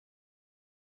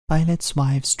Pilate's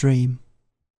Wife's Dream.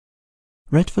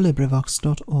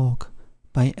 LibriVox.org.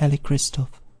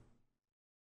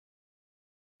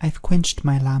 I've quenched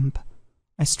my lamp,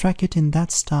 I struck it in that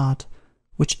start,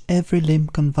 which every limb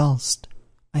convulsed.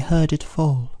 I heard it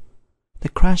fall, the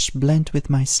crash blent with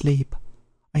my sleep,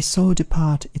 I saw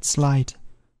depart its light,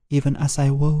 even as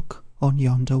I woke on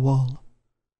yonder wall.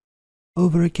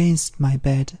 Over against my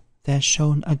bed there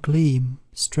shone a gleam,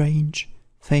 strange,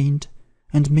 faint,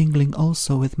 and mingling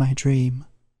also with my dream.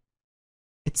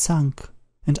 It sunk,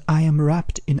 and I am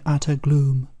wrapped in utter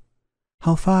gloom.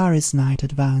 How far is night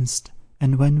advanced,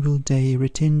 and when will day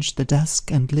retinge the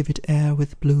dusk and livid air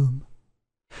with bloom,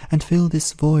 and fill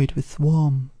this void with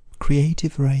warm,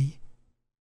 creative ray?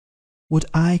 Would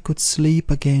I could sleep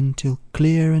again till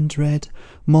clear and red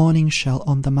morning shall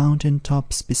on the mountain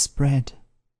tops be spread.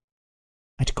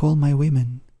 I'd call my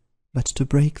women, but to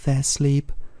break their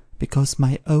sleep, because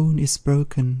my own is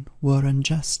broken, were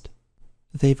unjust.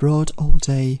 They've wrought all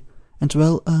day, and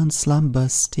well-earned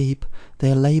slumbers steep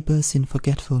their labours in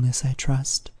forgetfulness, I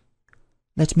trust.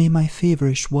 Let me my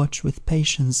feverish watch with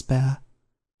patience bear,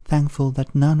 thankful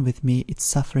that none with me its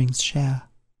sufferings share.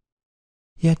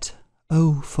 Yet,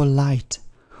 oh, for light!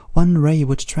 One ray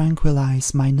would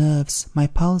tranquillize my nerves, my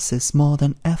pulses more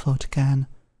than effort can.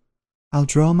 I'll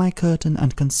draw my curtain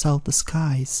and consult the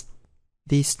skies.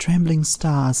 These trembling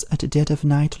stars at dead of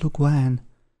night look wan,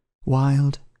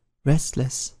 wild,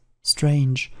 restless,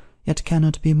 strange, yet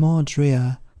cannot be more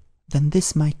drear than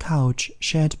this my couch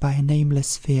shared by a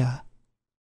nameless fear.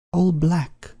 All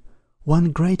black,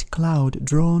 one great cloud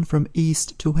drawn from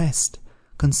east to west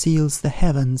conceals the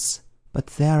heavens, but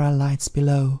there are lights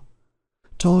below.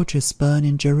 Torches burn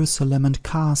in Jerusalem and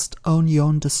cast on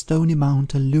yonder stony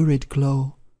mount a lurid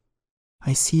glow.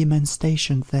 I see men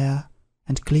stationed there,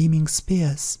 and gleaming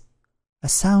spears. A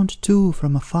sound, too,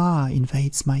 from afar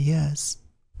invades my ears.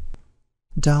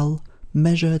 Dull,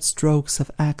 measured strokes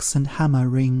of axe and hammer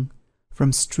ring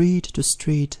from street to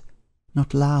street,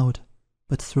 not loud,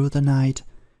 but through the night,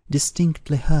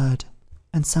 distinctly heard,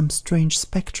 and some strange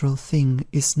spectral thing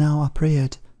is now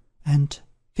upreared, and,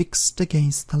 fixed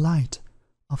against the light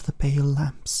of the pale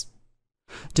lamps,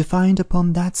 defined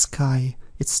upon that sky,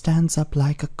 it stands up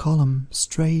like a column,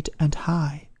 straight and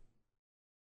high.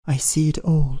 I see it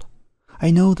all. I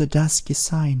know the dusky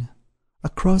sign, a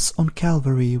cross on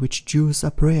Calvary which Jews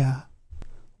uprear,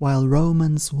 while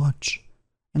Romans watch,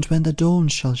 and when the dawn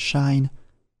shall shine,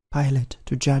 Pilate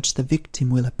to judge the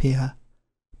victim will appear,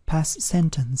 pass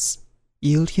sentence,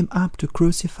 yield him up to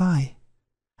crucify,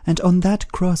 and on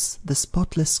that cross the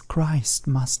spotless Christ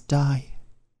must die.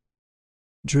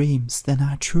 Dreams, then,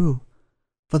 are true,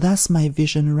 for thus my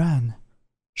vision ran.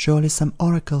 Surely some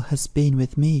oracle has been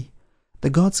with me, the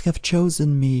gods have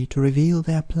chosen me to reveal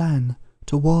their plan,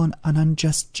 to warn an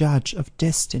unjust judge of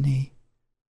destiny.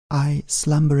 I,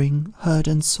 slumbering, heard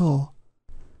and saw.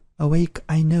 Awake,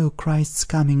 I know Christ's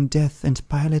coming death and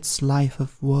Pilate's life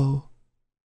of woe.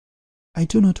 I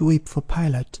do not weep for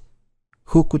Pilate.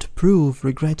 Who could prove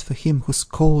regret for him whose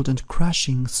cold and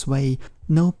crushing sway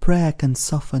no prayer can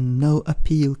soften, no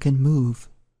appeal can move?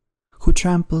 Who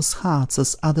tramples hearts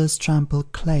as others trample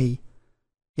clay,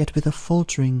 yet with a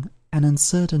faltering and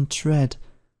uncertain tread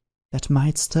that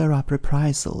might stir up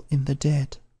reprisal in the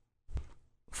dead?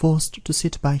 Forced to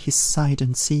sit by his side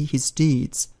and see his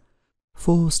deeds,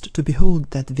 forced to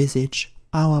behold that visage,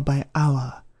 hour by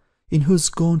hour, in whose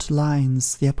gaunt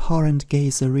lines the abhorrent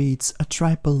gazer reads a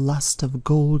triple lust of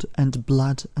gold and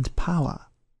blood and power.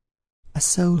 A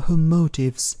soul whom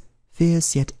motives,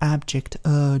 fierce yet abject,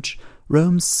 urge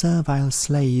Rome's servile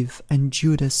slave and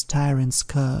Judas' tyrant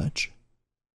scourge.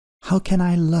 How can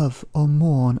I love or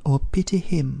mourn or pity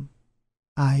him?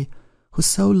 I, who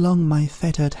so long my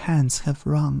fettered hands have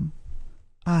wrung.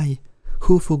 I,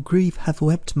 who for grief have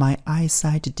wept my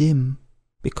eyesight dim,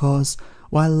 because,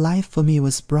 while life for me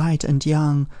was bright and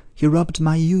young, he robbed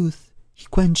my youth, he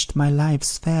quenched my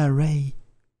life's fair ray,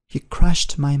 he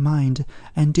crushed my mind,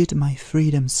 and did my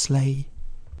freedom slay.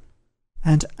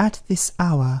 And at this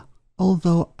hour,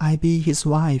 although I be his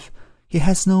wife, he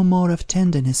has no more of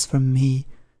tenderness from me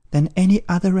than any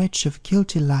other wretch of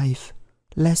guilty life,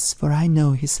 less, for I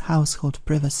know his household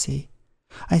privacy.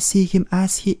 I see him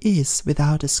as he is,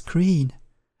 without a screen,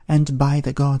 and by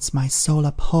the gods my soul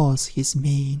abhors his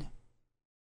mien.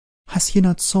 Has he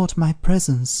not sought my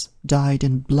presence, dyed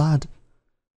in blood,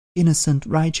 innocent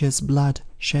righteous blood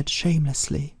shed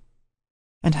shamelessly?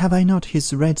 And have I not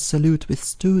his red salute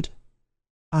withstood?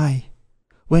 I,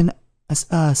 when, as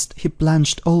erst, he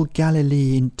plunged all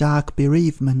Galilee in dark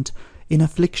bereavement, in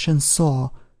affliction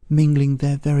sore, mingling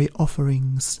their very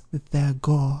offerings with their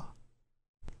gore.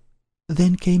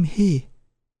 Then came he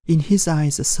in his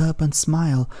eyes a serpent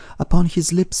smile, upon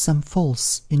his lips some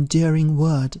false, endearing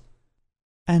word,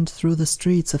 and through the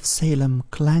streets of Salem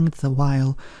clanged the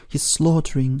while his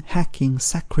slaughtering, hacking,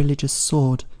 sacrilegious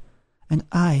sword, and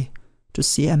I, to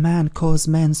see a man cause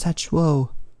men such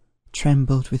woe,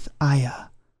 trembled with ire,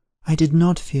 I did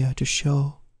not fear to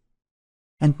show.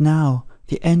 And now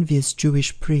the envious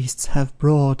Jewish priests have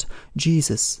brought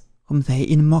Jesus, whom they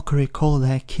in mockery call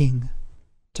their King,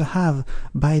 to have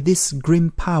by this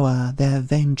grim power their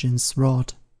vengeance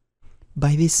wrought,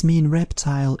 by this mean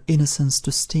reptile innocence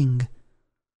to sting.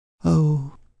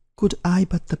 Oh, could I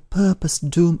but the purposed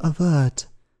doom avert,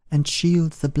 and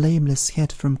shield the blameless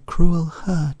head from cruel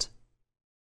hurt!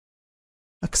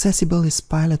 Accessible is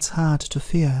Pilate's heart to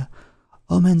fear,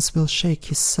 omens will shake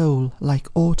his soul like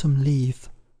autumn leaf.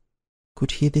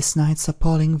 Could he this night's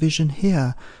appalling vision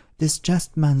hear, this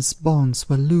just man's bonds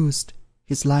were loosed,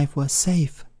 his life were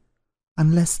safe,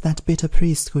 unless that bitter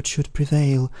priesthood should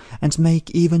prevail, and make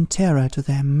even terror to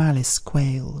their malice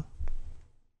quail.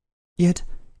 Yet,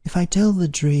 if I tell the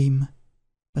dream,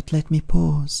 but let me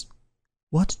pause.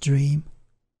 What dream?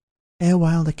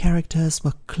 Erewhile the characters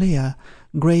were clear,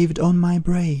 graved on my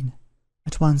brain.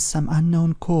 At once some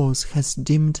unknown cause has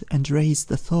dimmed and raised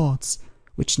the thoughts,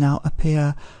 which now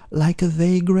appear like a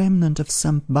vague remnant of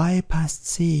some by-past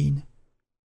scene.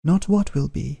 Not what will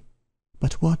be,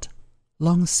 but what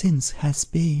long since has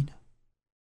been.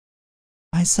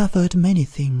 I suffered many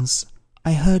things.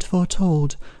 I heard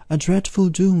foretold a dreadful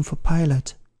doom for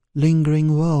Pilate,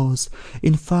 lingering woes,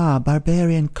 in far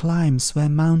barbarian climes where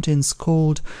mountains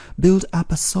cold build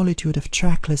up a solitude of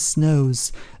trackless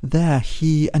snows. There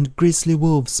he and grisly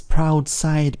wolves prowled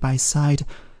side by side,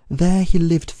 there he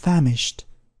lived famished,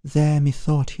 there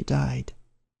methought he died.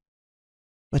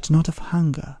 But not of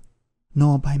hunger,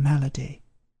 nor by malady.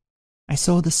 I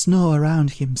saw the snow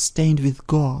around him stained with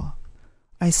gore.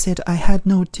 I said I had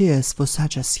no tears for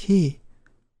such as he,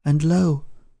 and lo,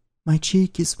 my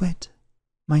cheek is wet,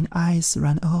 mine eyes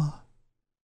run o'er.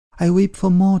 I weep for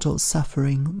mortal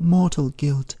suffering, mortal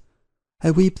guilt.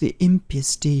 I weep the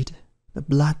impious deed, the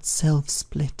blood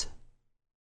self-split.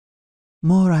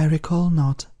 More I recall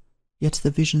not, yet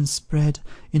the vision spread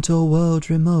into a world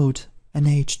remote, an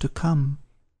age to come,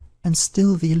 and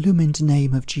still the illumined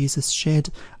name of Jesus shed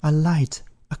a light,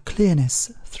 a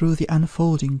clearness through the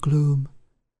unfolding gloom.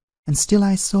 And still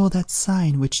I saw that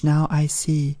sign which now I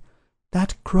see,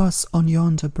 that cross on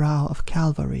yonder brow of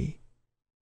Calvary.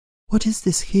 What is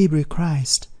this Hebrew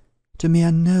Christ? To me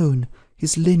unknown,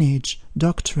 his lineage,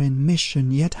 doctrine,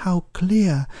 mission, yet how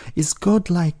clear is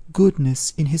godlike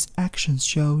goodness in his actions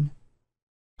shown!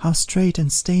 How straight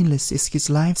and stainless is his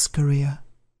life's career!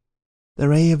 The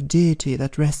ray of deity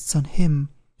that rests on him,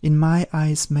 in my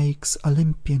eyes makes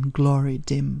Olympian glory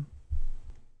dim.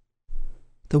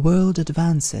 The world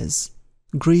advances,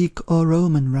 Greek or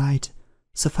Roman rite,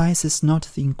 suffices not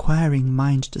the inquiring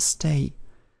mind to stay.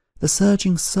 The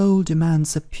surging soul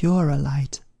demands a purer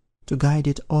light, to guide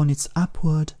it on its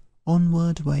upward,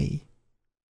 onward way.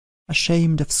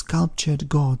 Ashamed of sculptured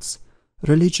gods,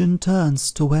 religion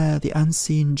turns to where the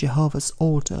unseen Jehovah's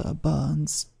altar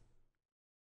burns.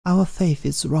 Our faith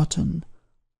is rotten,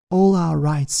 all our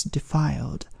rites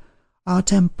defiled, our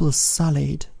temples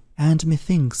sullied, and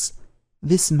methinks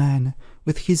this man,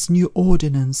 with his new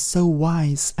ordinance so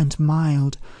wise and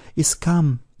mild, is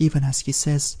come, even as he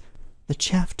says, the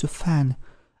chaff to fan,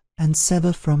 and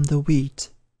sever from the wheat.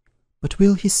 But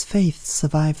will his faith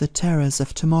survive the terrors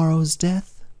of tomorrow's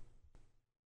death?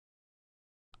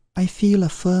 I feel a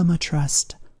firmer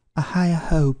trust, a higher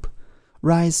hope,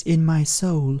 rise in my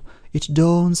soul, it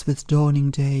dawns with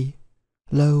dawning day.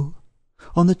 Lo,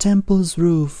 on the temple's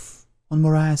roof, on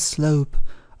Moriah's slope,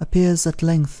 appears at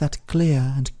length that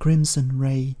clear and crimson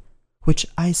ray, which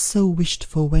I so wished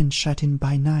for when shut in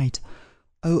by night.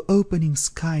 O opening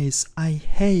skies, I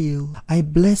hail, I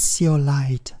bless your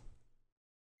light.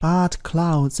 Part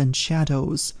clouds and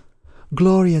shadows,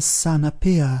 glorious sun,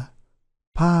 appear.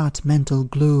 Part mental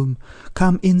gloom,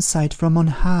 come insight from on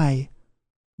high.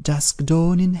 Dusk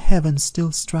dawn in heaven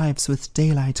still strives with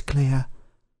daylight clear.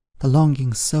 The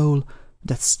longing soul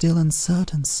doth still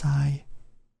uncertain sigh.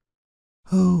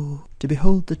 Oh, to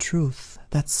behold the truth,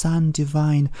 that sun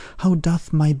divine, how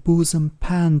doth my bosom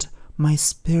pant, my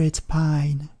spirit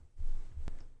pine!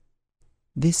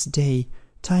 This day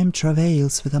time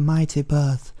travails with a mighty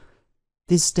birth,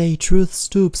 this day truth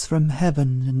stoops from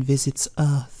heaven and visits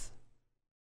earth.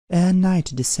 Ere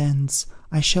night descends,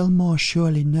 I shall more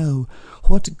surely know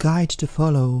what guide to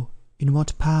follow, in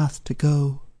what path to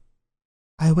go.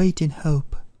 I wait in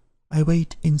hope, I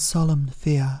wait in solemn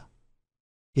fear.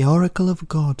 The oracle of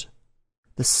God,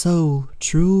 the sole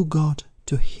true God,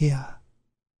 to hear.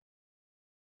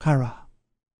 Currer.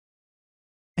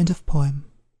 End of poem.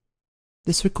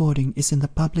 This recording is in the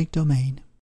public domain.